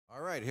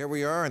right, here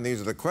we are, and these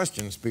are the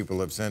questions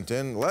people have sent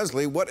in.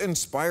 Leslie, what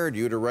inspired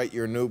you to write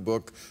your new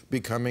book,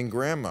 Becoming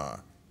Grandma?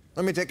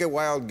 Let me take a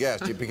wild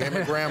guess. You became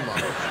a grandma.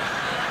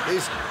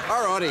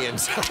 Our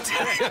audience.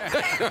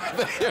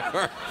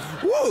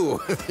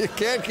 Woo! You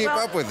can't keep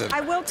up with it.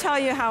 I will tell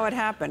you how it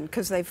happened,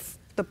 because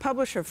the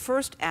publisher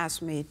first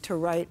asked me to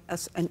write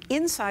an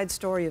inside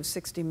story of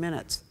 60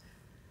 Minutes.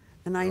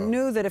 And I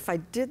knew that if I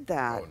did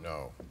that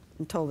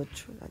and told the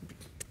truth, I'd be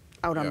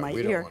out on my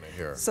ear. Don't want to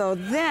hear. So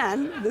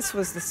then, this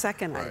was the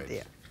second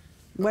idea.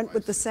 Went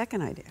with the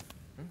second idea.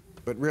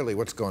 But really,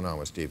 what's going on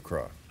with Steve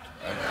Cross?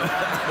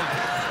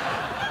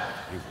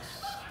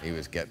 He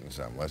was getting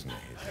some, wasn't he?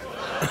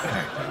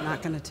 I'm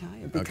not going to tell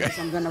you, because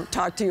I'm going to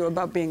talk to you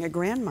about being a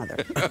grandmother.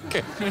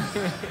 Okay.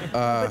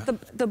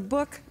 But the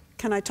book,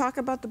 can I talk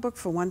about the book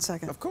for 1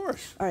 second? Of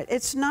course. All right,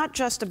 it's not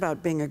just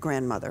about being a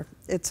grandmother.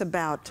 It's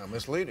about... How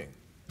misleading.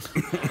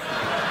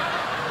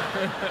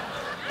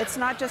 It's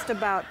not just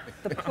about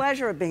the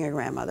pleasure of being a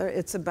grandmother.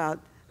 It's about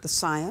the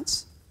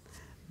science,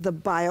 the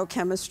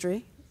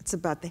biochemistry. It's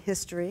about the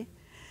history.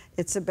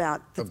 It's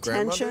about the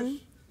tension.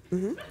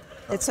 Mm-hmm.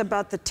 It's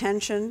about the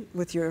tension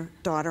with your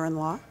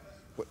daughter-in-law.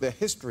 The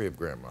history of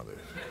grandmothers.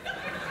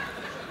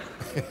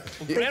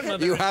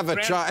 You have a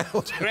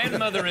child.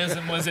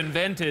 Grandmotherism was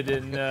invented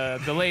in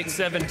the late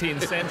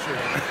 17th century.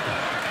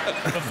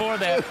 Before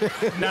that,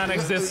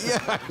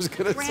 non-existent. Yeah, I was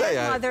going to say.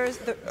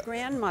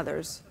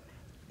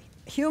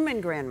 Human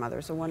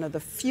grandmothers are one of the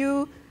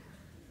few,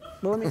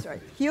 well, let me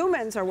start.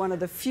 Humans are one of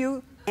the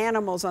few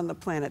animals on the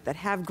planet that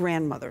have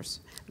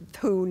grandmothers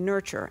who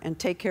nurture and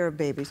take care of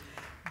babies.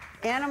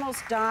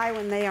 Animals die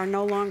when they are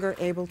no longer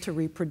able to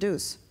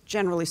reproduce,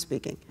 generally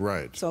speaking.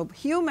 Right. So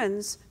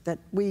humans that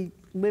we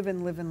live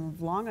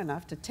long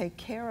enough to take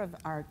care of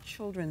our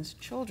children's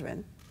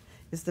children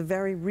is the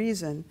very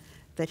reason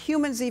that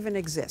humans even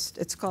exist.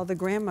 It's called the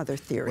grandmother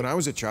theory. When I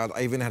was a child,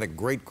 I even had a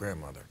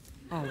great-grandmother.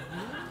 Oh,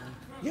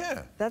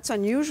 yeah. That's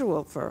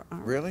unusual for...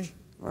 Really?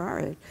 All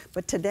right.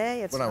 But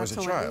today, it's when not I was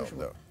so a child, unusual.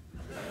 though.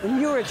 When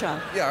you were a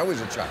child? Yeah, I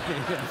was a child.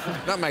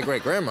 Not my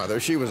great-grandmother.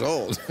 She was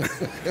old.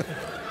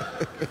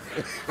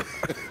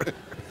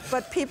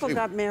 But people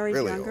got married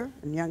really younger old.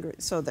 and younger,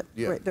 so that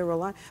there were a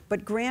lot.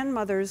 But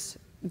grandmothers,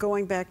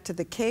 going back to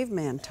the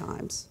caveman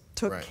times,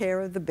 took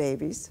care of the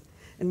babies,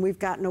 and we've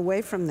gotten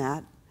away from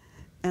that.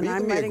 And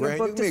I'm writing a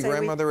book to say you can be a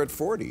grandmother at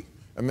 40.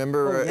 I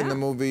remember in the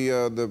movie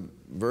The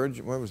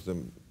Virgin, what was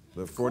the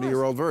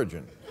 40-year-old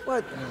virgin?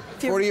 What?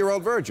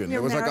 40-year-old virgin.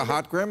 There was like a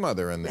hot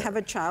grandmother in there. Have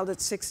a child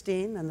at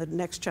 16, and the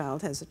next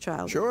child has a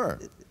child. Sure.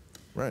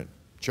 Right.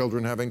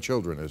 Children having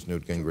children, as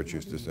Newt Gingrich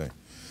used to say.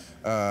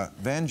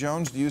 Van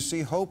Jones, do you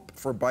see hope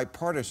for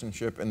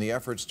bipartisanship in the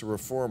efforts to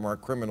reform our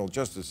criminal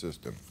justice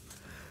system?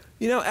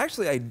 You know,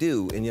 actually I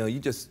do, and you know, you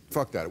just...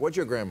 Fuck that. What's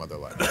your grandmother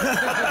like?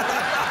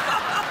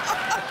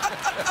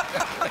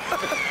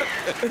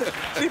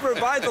 She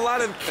provides a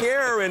lot of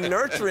care and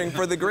nurturing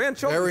for the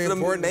grandchildren. Very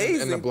important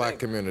in the black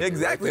community.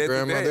 Exactly. Right?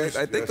 Grandmothers?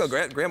 I think so.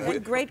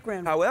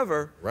 Great-grandmothers.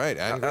 However... Right,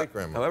 and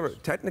great-grandmothers. However,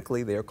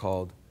 technically they are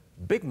called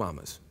big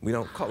mamas. We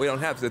don't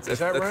have... Is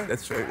that right?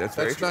 That's true.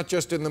 That's not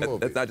just in the movies.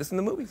 That's not just in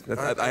the movies.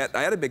 I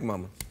had a big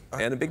mama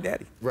and a big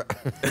daddy. Right.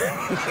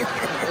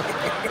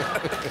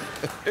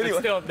 Anyway.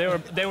 Still,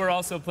 they were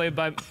also played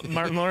by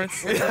Martin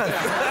Lawrence.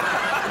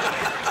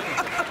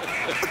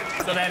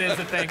 So that is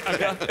the thing.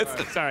 Okay,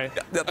 sorry.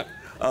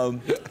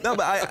 No,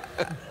 but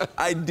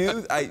I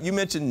do. You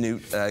mentioned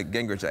Newt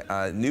Gingrich.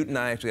 Newt and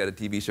I actually had a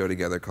TV show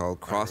together called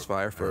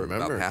Crossfire for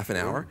about half an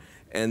hour.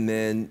 And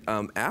then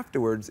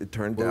afterwards, it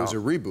turned out... It was a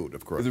reboot,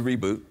 of course. It was a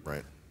reboot.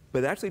 Right.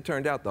 But it actually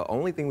turned out the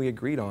only thing we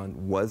agreed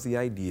on was the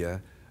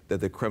idea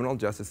that the criminal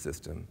justice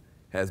system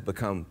has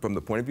become, from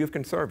the point of view of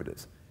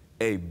conservatives,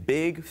 a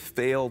big,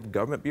 failed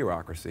government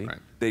bureaucracy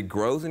that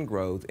grows and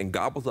grows and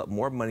gobbles up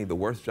more money the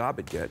worse job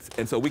it gets.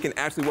 And so we can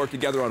actually work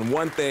together on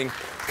one thing,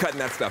 cutting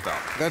that stuff out.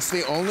 That's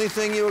the only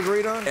thing you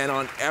agreed on? And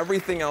on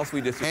everything else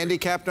we disagree.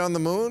 Handicapped on the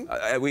moon?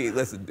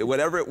 Listen,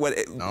 whatever...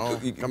 No,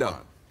 come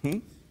on.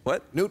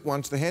 What? Newt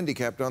wants the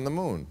handicapped on the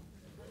moon.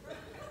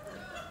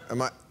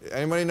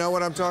 Anybody know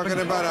what I'm talking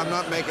about? I'm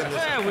not making this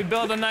up. We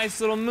build a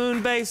nice little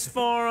moon base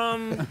for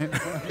them.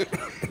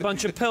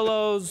 Bunch of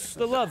pillows.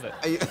 They love it.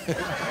 You're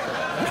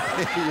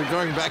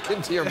going back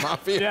into your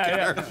mafia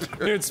character.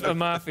 Yeah. Newt's a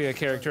mafia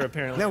character,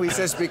 apparently. No, he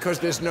says because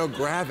there's no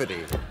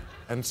gravity.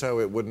 And so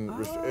it wouldn't...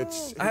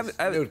 It's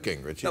Newt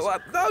Gingrich.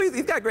 No,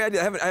 he's got great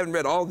ideas. I haven't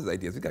read all of his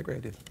ideas. He's got great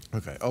ideas.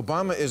 Okay.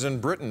 Obama is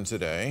in Britain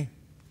today,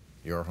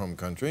 your home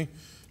country.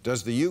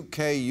 Does the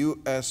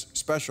UK-US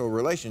special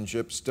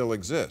relationship still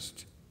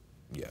exist?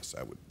 Yes,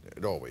 I would.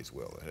 It always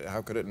will.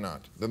 How could it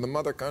not? They're the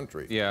mother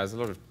country. Yeah, there's a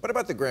lot of... What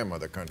about the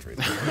grandmother country?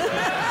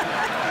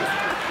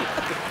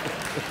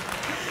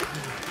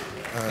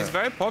 He's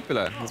very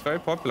popular. He's very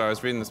popular. I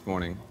was reading this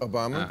morning.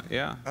 Obama?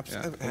 Yeah.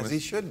 As he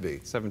should be.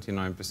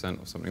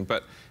 79% or something.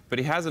 But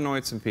he has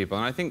annoyed some people,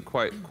 and I think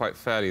quite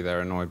fairly they're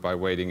annoyed by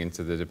wading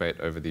into the debate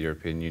over the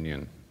European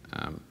Union.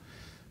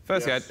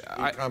 Firstly, yes,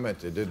 he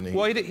commented, didn't he?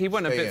 Well, he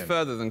went a bit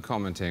further than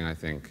commenting, I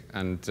think.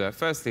 And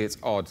firstly, it's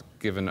odd,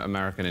 given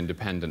American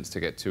independence,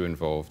 to get too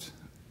involved.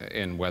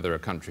 in whether a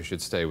country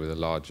should stay with a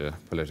larger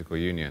political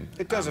union.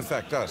 It does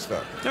affect us,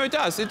 though. No, it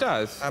does. It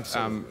does.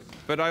 Absolutely.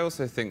 But I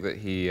also think that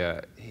he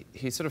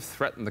sort of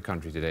threatened the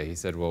country today. He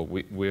said, "Well,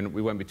 we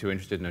won't be too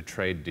interested in a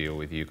trade deal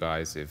with you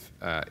guys if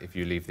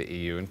you leave the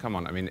EU." And come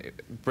on, I mean,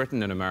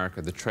 Britain and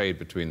America, the trade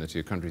between the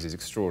two countries is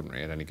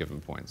extraordinary at any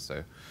given point.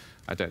 So,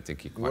 I don't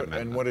think he quite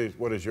meant that.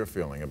 What is your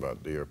feeling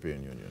about the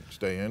European Union?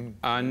 Stay in?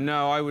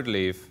 No, I would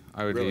leave.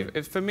 I would Really?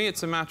 leave. For me,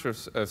 it's a matter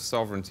of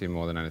sovereignty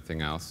more than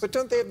anything else. But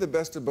don't they have the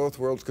best of both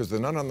worlds? Because they're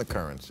not on the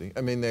currency.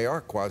 I mean, they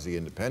are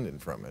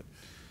quasi-independent from it.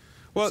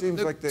 Well, it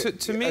seems like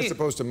to me, as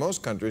opposed to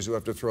most countries who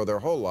have to throw their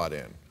whole lot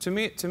in. To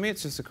me,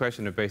 it's just a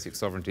question of basic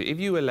sovereignty. If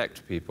you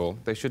elect people,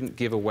 they shouldn't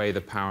give away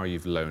the power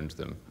you've loaned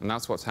them, and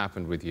that's what's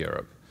happened with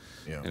Europe.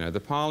 Yeah. You know, the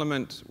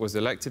Parliament was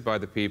elected by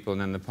the people,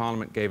 and then the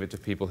Parliament gave it to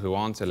people who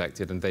aren't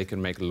elected, and they can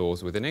make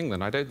laws within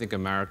England. I don't think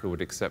America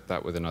would accept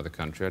that with another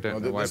country. I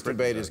don't know why This Britain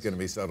debate does. is going to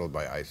be settled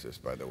by ISIS,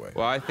 by the way.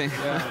 Well, I think...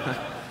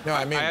 No,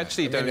 I mean, I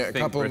actually don't a think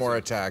couple more Britain-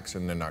 attacks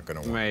and they're not going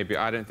to win. Maybe.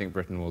 I don't think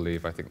Britain will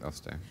leave. I think they'll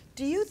stay.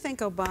 Do you think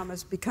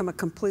Obama's become a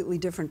completely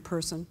different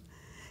person?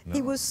 No.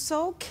 He was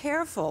so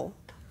careful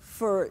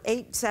for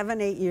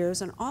 7, 8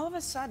 years, and all of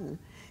a sudden,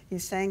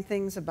 he's saying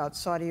things about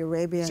Saudi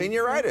Arabia.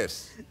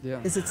 Senioritis.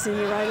 Yeah. Is it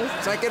senioritis?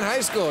 It's like in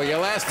high school, your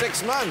last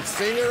 6 months,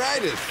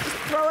 senioritis.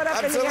 Throw it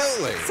up Absolutely.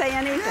 in the air. Say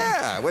anything.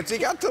 Yeah, what's he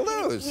got to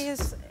lose? He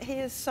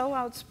is so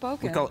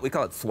outspoken. We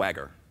call it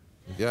swagger.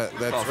 Yeah,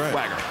 that's right.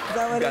 Swagger. Is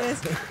that what it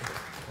is?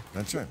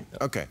 That's right.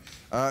 Okay.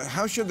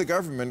 How should the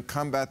government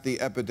combat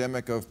the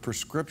epidemic of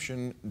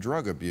prescription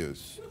drug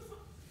abuse?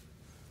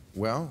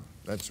 Well,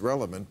 that's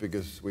relevant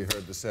because we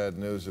heard the sad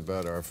news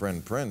about our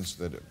friend Prince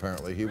that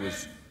apparently he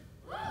was...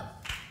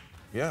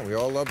 Yeah, we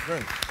all love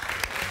Prince.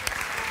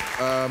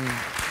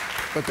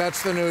 But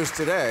that's the news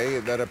today,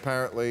 that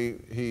apparently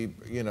he,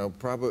 you know,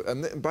 probably...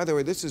 And by the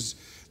way, this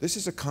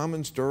is a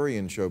common story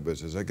in show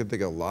business. I could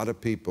think of a lot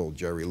of people,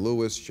 Jerry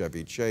Lewis,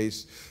 Chevy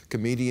Chase,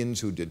 comedians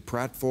who did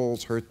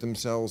pratfalls, hurt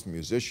themselves,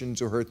 musicians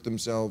who hurt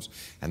themselves,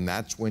 and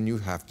that's when you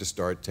have to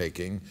start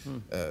taking,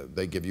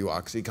 they give you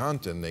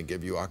OxyContin, they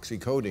give you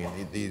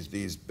oxycodone,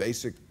 these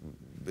basic,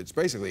 it's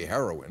basically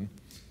heroin.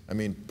 I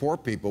mean, poor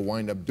people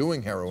wind up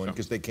doing heroin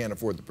because they can't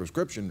afford the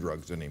prescription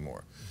drugs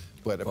anymore.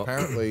 But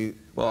apparently...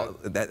 Well,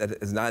 that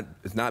has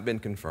not been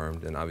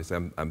confirmed, and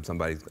obviously I'm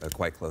somebody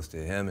quite close to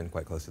him and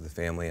quite close to the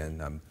family,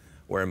 and I'm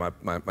wearing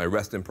my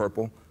rest in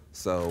purple,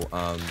 so,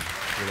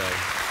 you know...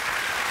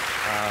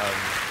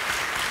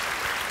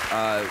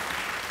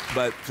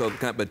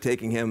 But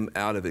taking him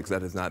out of it, because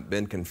that has not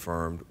been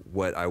confirmed,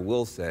 what I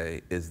will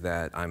say is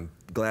that I'm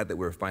glad that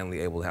we're finally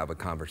able to have a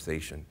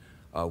conversation.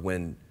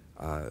 When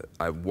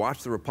I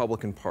watched the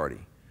Republican Party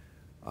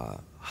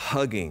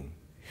hugging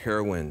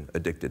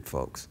heroin-addicted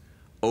folks,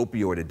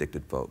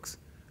 opioid-addicted folks,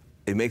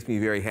 it makes me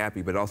very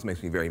happy, but it also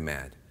makes me very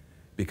mad.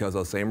 Because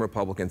those same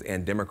Republicans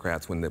and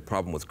Democrats, when the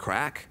problem was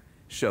crack,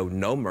 showed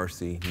no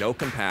mercy, no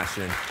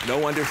compassion,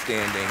 no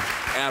understanding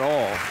at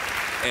all,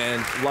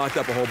 and locked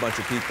up a whole bunch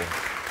of people.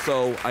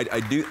 So I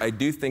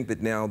do think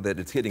that now that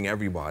it's hitting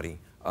everybody,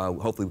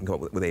 hopefully we can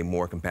come up with a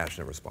more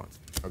compassionate response.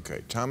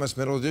 Okay, Thomas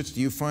Middleditch, do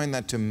you find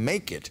that to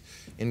make it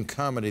in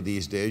comedy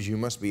these days, you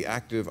must be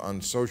active on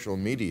social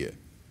media?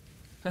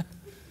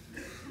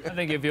 I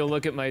think if you'll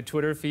look at my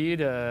Twitter feed,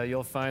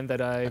 you'll find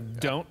that I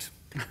don't.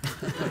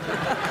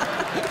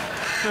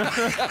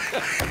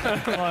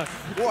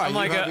 Why?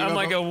 I'm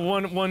like a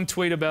one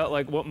tweet about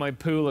like what my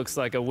poo looks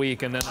like a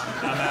week, and then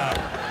I'm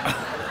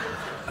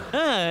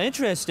out.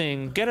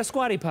 Interesting. Get a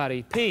squatty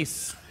potty.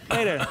 Peace.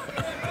 Later.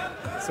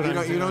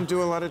 You don't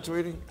do a lot of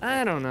tweeting?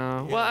 I don't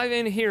know. Yeah. Well, I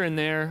mean here and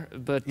there,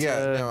 but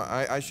yeah, no,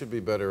 I should be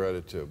better at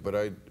it too.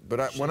 But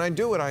when I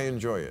do it, I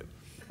enjoy it.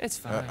 It's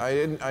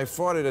fine. I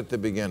fought it at the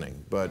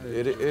beginning, but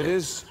it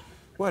is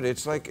what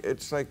it's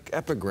like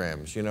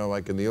epigrams, you know,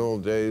 like in the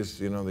old days,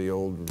 you know, the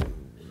old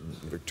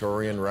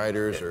Victorian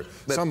writers or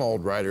some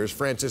old writers,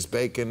 Francis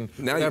Bacon,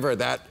 whatever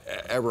that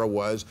era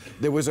was.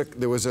 There was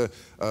an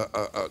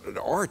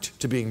art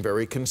to being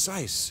very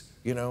concise.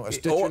 You know, a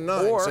stitch in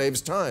 9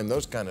 saves time,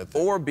 those kind of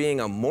things. Or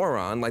being a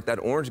moron like that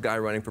orange guy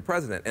running for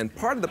president. And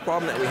part of the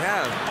problem that we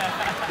have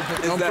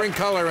is Don't bring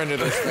color into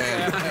this,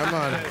 man. Come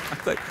on.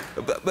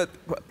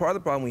 But part of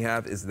the problem we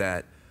have is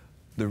that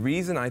the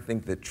reason I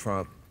think that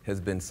Trump has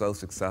been so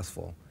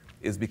successful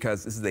is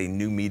because this is a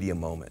new media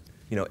moment.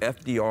 You know,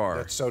 FDR...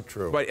 That's so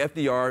true. Right,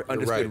 FDR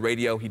understood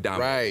radio, he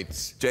dominated. Right.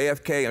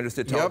 JFK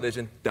understood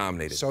television,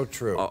 dominated. So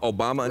true.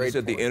 Obama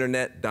understood point. the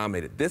internet,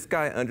 dominated. This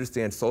guy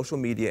understands social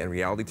media and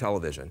reality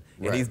television,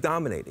 and he's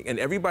dominating. And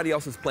everybody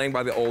else is playing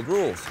by the old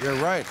rules. You're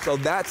right. So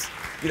that's,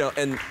 you know,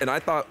 and I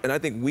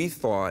think we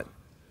thought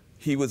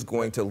he was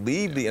going to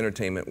leave the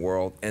entertainment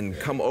world and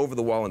come over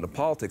the wall into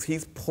politics.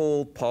 He's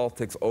pulled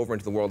politics over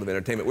into the world of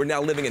entertainment. We're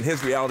now living in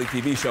his reality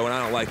TV show, and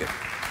I don't like it.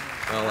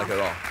 I don't like it at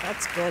all.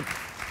 That's good.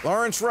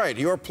 Lawrence Wright,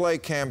 your play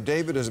Camp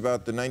David is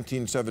about the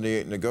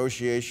 1978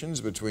 negotiations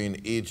between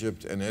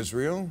Egypt and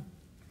Israel.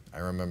 I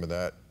remember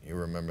that. You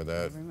remember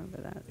that? I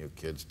remember that. You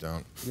kids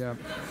don't. Yeah.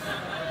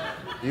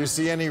 Do you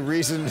see any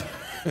reason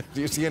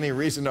Do you see any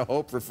reason to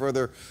hope for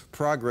further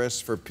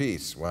progress for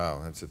peace?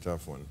 Wow, that's a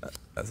tough one.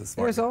 That's a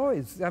smart There's guy.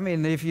 always, I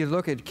mean, if you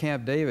look at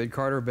Camp David,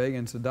 Carter,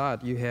 Begin,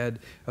 Sadat, you had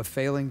a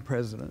failing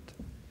president.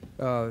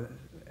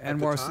 At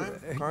the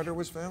time, Carter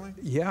was failing?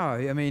 Yeah,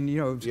 I mean, you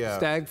know, Yeah.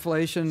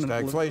 stagflation,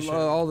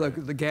 all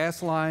the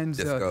gas lines,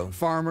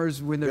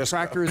 farmers when their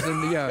tractors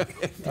and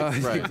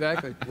Right.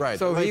 exactly. Right.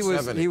 So the he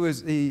late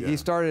was 70s. he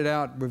started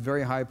out with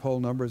very high poll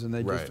numbers, and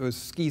they just was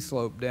ski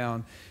slope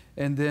down.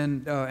 And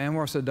then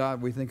Anwar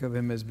Sadat, we think of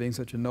him as being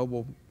such a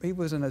noble. He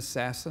was an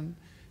assassin.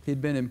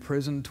 He'd been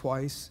imprisoned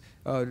twice.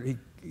 He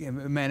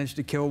managed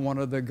to kill one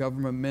of the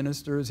government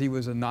ministers. He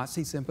was a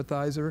Nazi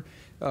sympathizer.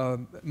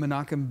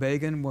 Menachem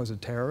Begin was a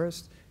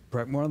terrorist.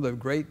 One of the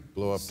great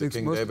blew up the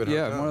King David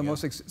Hotel. one of the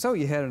most. So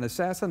you had an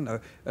assassin,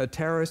 a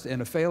terrorist,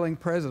 and a failing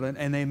president,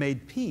 and they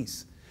made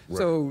peace. Right.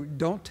 So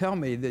don't tell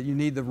me that you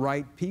need the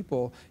right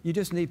people. You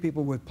just need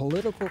people with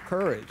political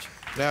courage.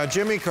 Now,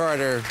 Jimmy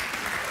Carter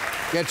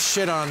gets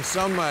shit on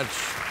so much.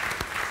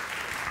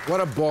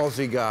 What a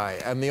ballsy guy,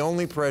 and the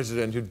only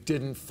president who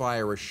didn't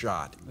fire a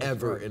shot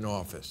ever in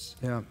office.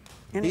 Yeah.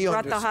 And he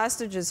brought the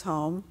hostages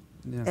home,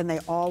 and they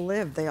all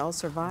lived. They all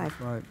survived.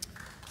 Right.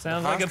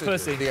 Sounds like a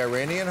pussy. The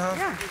Iranian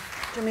hostages?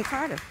 Yeah, Jimmy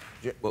Carter.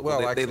 Well,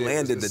 they actually,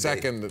 landed it was the the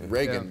second that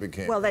Reagan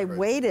became. Well, they president.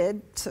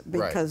 waited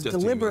because Just to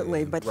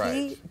deliberately, humiliate but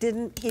he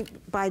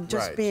didn't. By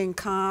just being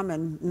calm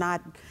and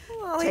not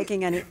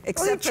taking any.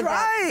 Except he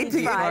tried.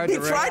 For that, He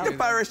tried to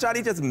fire a shot.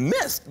 He just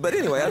missed. But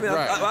anyway, I mean,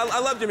 I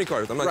love Jimmy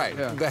Carter. I'm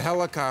not The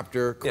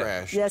helicopter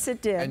crashed. Yes,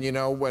 it did. And you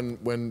know, when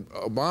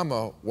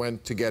Obama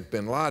went to get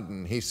bin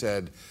Laden, he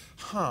said,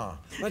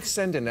 let's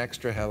send an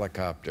extra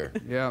helicopter.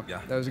 Yeah,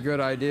 that was a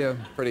good idea.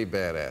 Pretty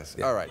badass.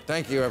 All right,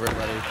 thank you,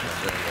 everybody.